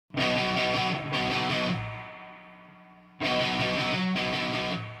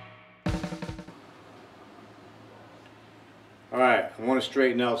Alright, I want to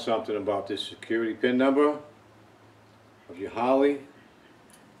straighten out something about this security PIN number of your Harley.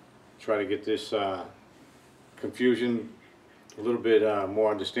 Try to get this confusion a little bit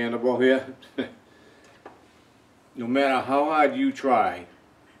more understandable here. No matter how hard you try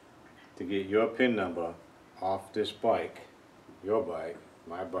to get your PIN number off this bike, your bike,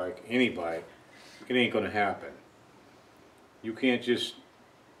 my bike, any bike, it ain't going to happen. You can't just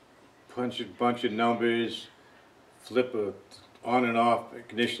punch a bunch of numbers, flip a on and off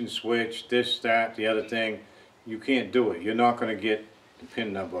ignition switch, this, that, the other thing. You can't do it. You're not going to get the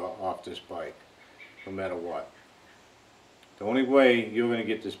PIN number off this bike, no matter what. The only way you're going to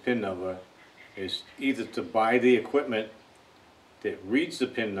get this PIN number is either to buy the equipment that reads the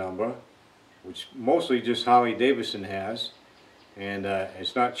PIN number, which mostly just Harley Davidson has, and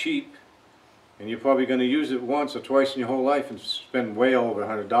it's not cheap, and you're probably going to use it once or twice in your whole life and spend way over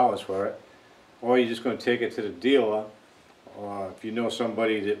 $100 for it, or you're just going to take it to the dealer, or if you know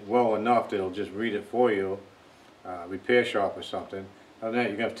somebody that well enough that'll just read it for you, repair shop or something. Other than that,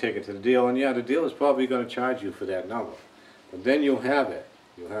 you're going to take it to the dealer, and yeah, the dealer's probably going to charge you for that number. But then you'll have it.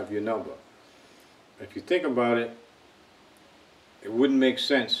 You'll have your number. If you think about it, it wouldn't make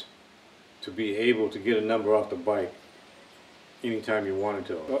sense to be able to get a number off the bike anytime you wanted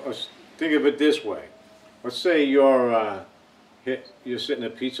to. Let's think of it this way. Let's say you're sitting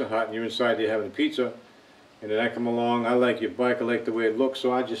at Pizza Hut and you're inside there having a pizza, and then I come along, I like your bike, I like the way it looks,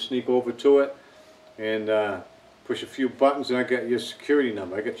 so I just sneak over to it and push a few buttons and I got your security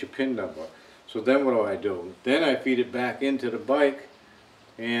number, I got your PIN number. So then what do? Then I feed it back into the bike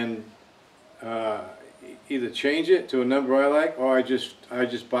and either change it to a number I like, or I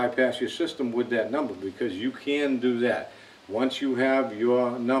just bypass your system with that number, because you can do that. Once you have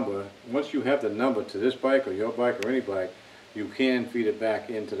your number, once you have the number to this bike or your bike or any bike, you can feed it back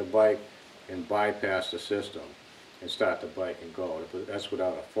into the bike and bypass the system and start the bike and go. That's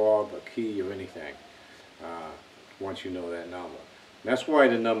without a fob, a key, or anything, once you know that number. That's why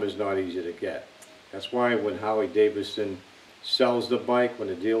the number is not easy to get. That's why when Harley Davidson sells the bike, when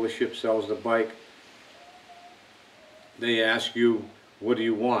the dealership sells the bike, they ask you, what do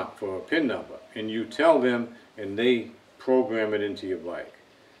you want for a PIN number? And you tell them, and they program it into your bike.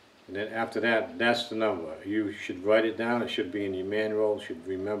 And then after that, that's the number. You should write it down. It should be in your manual. You should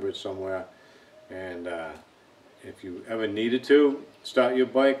remember it somewhere. And if you ever needed to start your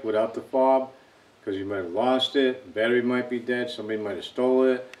bike without the fob, because you might have lost it, the battery might be dead, somebody might have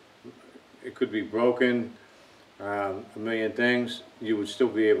stolen it, it could be broken, a million things, you would still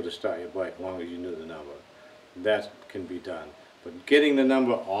be able to start your bike as long as you knew the number. That can be done. But getting the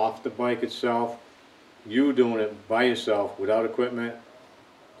number off the bike itself, you doing it by yourself without equipment,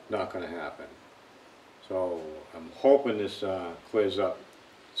 not going to happen. So I'm hoping this clears up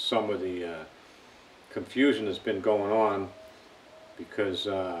some of the confusion that's been going on, because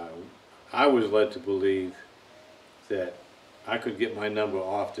I was led to believe that I could get my number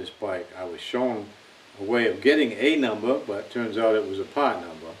off this bike. I was shown a way of getting a number, but it turns out it was a part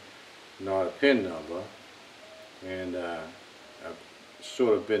number, not a PIN number. And I've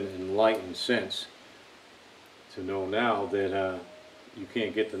sort of been enlightened since to know now that you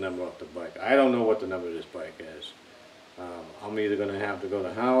can't get the number off the bike. I don't know what the number of this bike is. I'm either going to have to go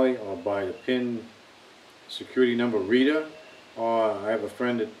to Harley or buy the PIN security number reader, or I have a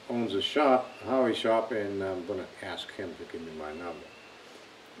friend that owns a shop, a Harley shop, and I'm going to ask him to give me my number.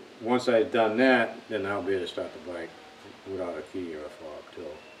 Once I've done that, then I'll be able to start the bike without a key or a fob too.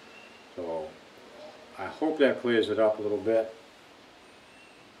 So I hope that clears it up a little bit.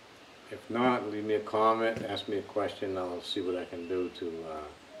 If not, leave me a comment, ask me a question, I'll see what I can do to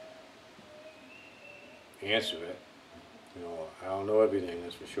answer it. You know, I don't know everything,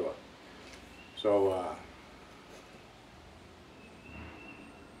 that's for sure. So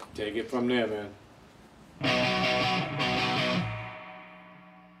take it from there, man.